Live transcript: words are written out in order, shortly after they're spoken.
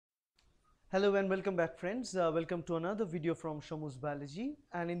Hello and welcome back friends. Welcome to another video from Shomu's Biology,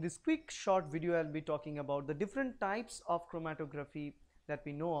 and in this quick short video I'll be talking about the different types of chromatography that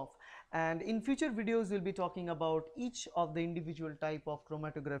we know of, and in future videos we'll be talking about each of the individual type of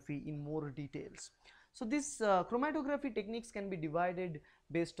chromatography in more details. So this chromatography techniques can be divided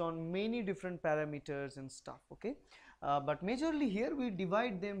based on many different parameters and stuff, okay, but majorly here we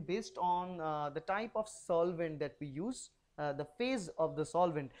divide them based on the type of solvent that we use, the phase of the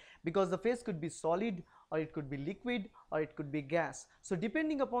solvent, because the phase could be solid or it could be liquid or it could be gas. So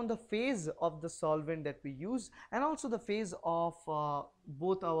depending upon the phase of the solvent that we use and also the phase of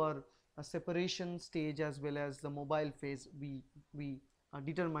both our separation stage as well as the mobile phase, we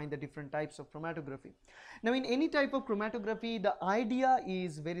determine the different types of chromatography. Now in any type of chromatography the idea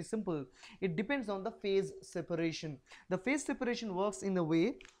is very simple. It depends on the phase separation. The phase separation works in the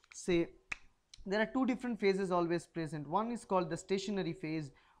way, say, there are two different phases always present. One is called the stationary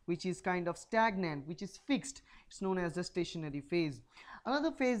phase, which is kind of stagnant, which is fixed. It's known as the stationary phase.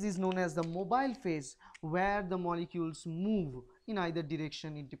 Another phase is known as the mobile phase, where the molecules move in either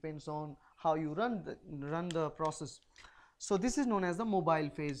direction. It depends on how you run the process. So this is known as the mobile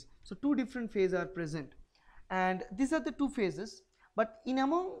phase. So two different phases are present, and these are the two phases. But in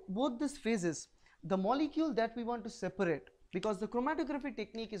among both these phases, the molecule that we want to separate, because the chromatography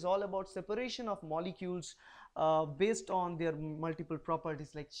technique is all about separation of molecules based on their multiple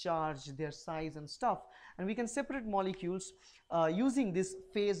properties like charge, their size and stuff, and we can separate molecules using this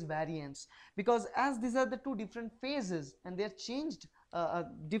phase variance, because as these are the two different phases and they are changed, a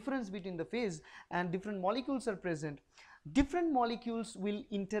difference between the phase and different molecules are present, different molecules will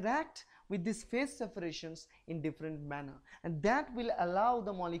interact with these phase separations in different manner, and that will allow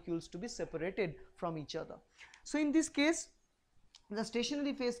the molecules to be separated from each other. So in this case the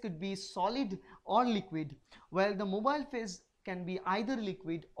stationary phase could be solid or liquid, while the mobile phase can be either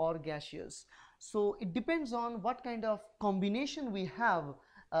liquid or gaseous. So it depends on what kind of combination we have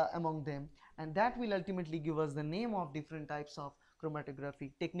among them, and that will ultimately give us the name of different types of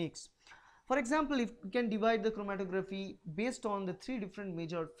chromatography techniques. For example, if we can divide the chromatography based on the three different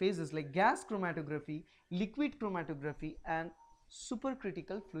major phases like gas chromatography, liquid chromatography and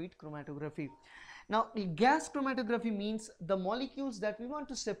supercritical fluid chromatography. Now gas chromatography means the molecules that we want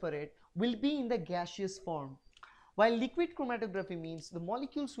to separate will be in the gaseous form, while liquid chromatography means the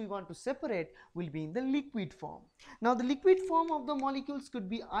molecules we want to separate will be in the liquid form. Now the liquid form of the molecules could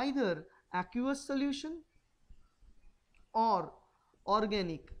be either aqueous solution or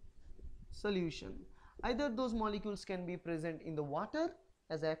organic solution. Either those molecules can be present in the water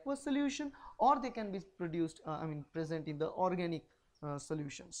as aqueous solution, or they can be present in the organic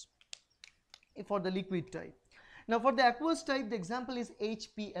solutions for the liquid type. Now for the aqueous type, the example is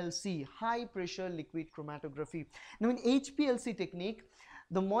HPLC, high pressure liquid chromatography. Now in HPLC technique,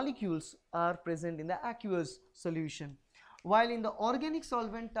 the molecules are present in the aqueous solution, while in the organic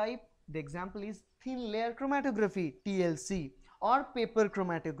solvent type, the example is thin layer chromatography, TLC, or paper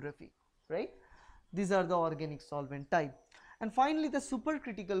chromatography, right? These are the organic solvent type. And finally the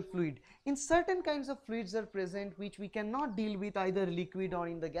supercritical fluid. In certain kinds of fluids are present which we cannot deal with either liquid or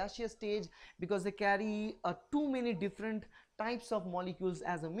in the gaseous stage, because they carry too many different types of molecules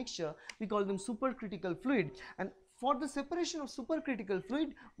as a mixture. We call them supercritical fluid, and for the separation of supercritical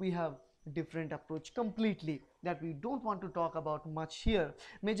fluid we have different approach completely that we don't want to talk about much here.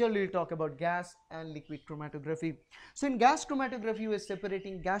 Majorly we'll talk about gas and liquid chromatography. So in gas chromatography we are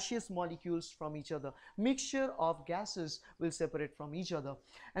separating gaseous molecules from each other. Mixture of gases will separate from each other,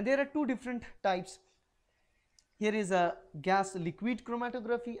 and there are two different types. Here is a gas liquid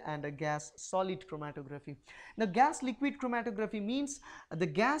chromatography and a gas solid chromatography. Now gas liquid chromatography means the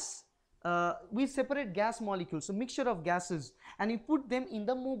gas, we separate gas molecules, so mixture of gases, and we put them in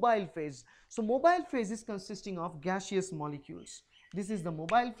the mobile phase. So mobile phase is consisting of gaseous molecules. This is the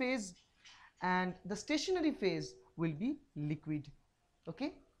mobile phase, and the stationary phase will be liquid.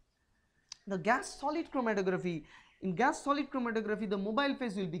 Okay. The gas solid chromatography, in gas solid chromatography the mobile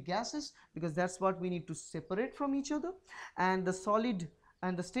phase will be gases, because that's what we need to separate from each other, and the solid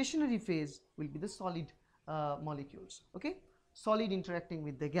and the stationary phase will be the solid molecules, okay, solid interacting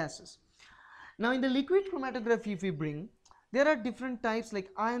with the gases. Now in the liquid chromatography, if we bring, there are different types like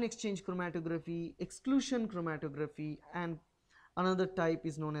ion exchange chromatography, exclusion chromatography, and another type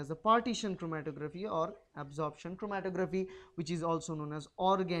is known as the partition chromatography or absorption chromatography, which is also known as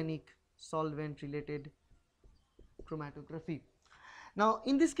organic solvent related chromatography. Now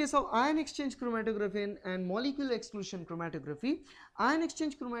in this case of ion exchange chromatography and molecule exclusion chromatography, ion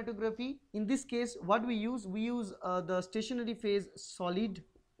exchange chromatography, in this case what we use the stationary phase solid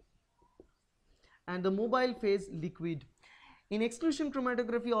and the mobile phase liquid. In exclusion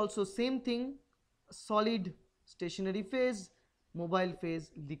chromatography also same thing, solid stationary phase, mobile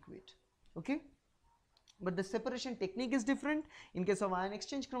phase, liquid. Okay, but the separation technique is different. In case of ion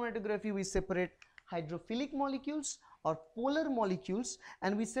exchange chromatography, we separate hydrophilic molecules or polar molecules,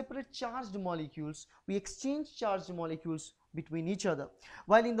 and we separate charged molecules. We exchange charged molecules between each other.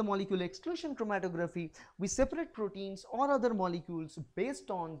 While in the molecular exclusion chromatography, we separate proteins or other molecules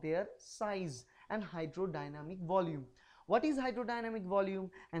based on their size and hydrodynamic volume. What is hydrodynamic volume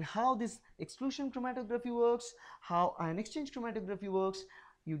and how this exclusion chromatography works, how ion exchange chromatography works,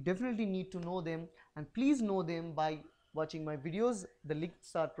 you definitely need to know them, and please know them by watching my videos. The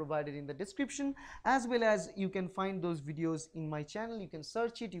links are provided in the description, as well as you can find those videos in my channel. You can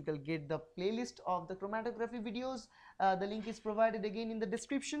search it, you can get the playlist of the chromatography videos. The link is provided again in the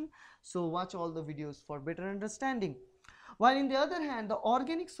description, so watch all the videos for better understanding. While in the other hand, the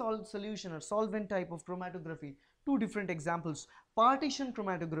organic solution or solvent type of chromatography, two different examples, partition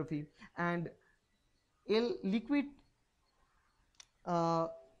chromatography and liquid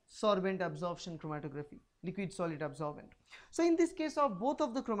solvent absorption chromatography, liquid solid absorbent. So in this case of both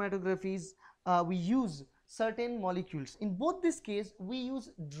of the chromatographies, we use certain molecules. In both this case, we use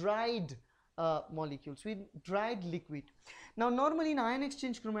dried molecules, with dried liquid. Now normally in ion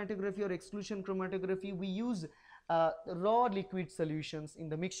exchange chromatography or exclusion chromatography, we use raw liquid solutions in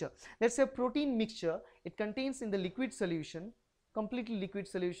the mixture. Let's say a protein mixture, it contains in the liquid solution, completely liquid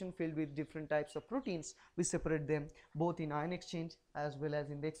solution filled with different types of proteins. We separate them both in ion exchange as well as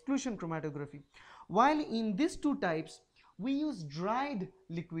in the exclusion chromatography. While in these two types, we use dried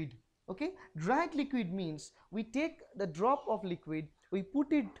liquid. Okay, dried liquid means we take the drop of liquid, we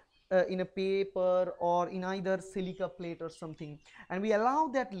put it in a paper or in either silica plate or something, and we allow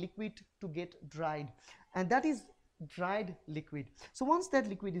that liquid to get dried, and that is dried liquid. So once that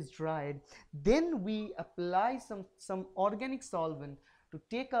liquid is dried, then we apply some organic solvent to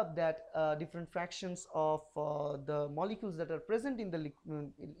take up that different fractions of the molecules that are present in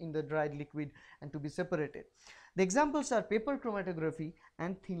the dried liquid and to be separated. The examples are paper chromatography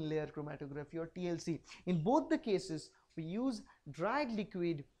and thin layer chromatography or TLC. In both the cases, we use dried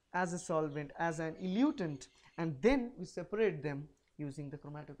liquid as a solvent, as an elutant, and then we separate them using the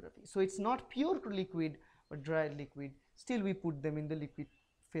chromatography. So it's not pure liquid but dried liquid. Still we put them in the liquid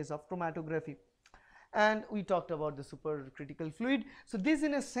phase of chromatography. And we talked about the supercritical fluid. So this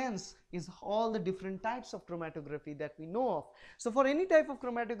in a sense is all the different types of chromatography that we know of. So for any type of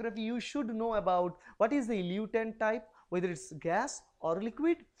chromatography, you should know about what is the elutant type, whether it's gas or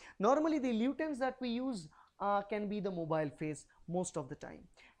liquid. Normally the elutants that we use can be the mobile phase most of the time.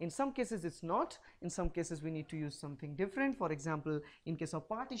 In some cases it's not, in some cases we need to use something different. For example, in case of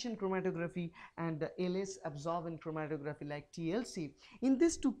partition chromatography and the LS absorbent chromatography like TLC, in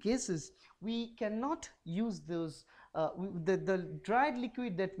these two cases we cannot use those, the dried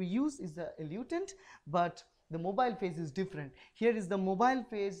liquid that we use is the elutant, but the mobile phase is different. Here is the mobile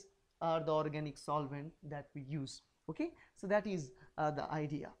phase or the organic solvent that we use. Okay, so that is the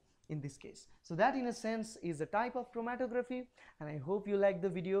idea in this case. So that in a sense is a type of chromatography, and I hope you like the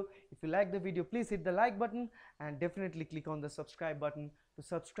video. If you like the video, please hit the like button and definitely click on the subscribe button to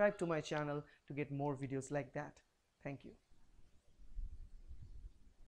subscribe to my channel to get more videos like that. Thank you.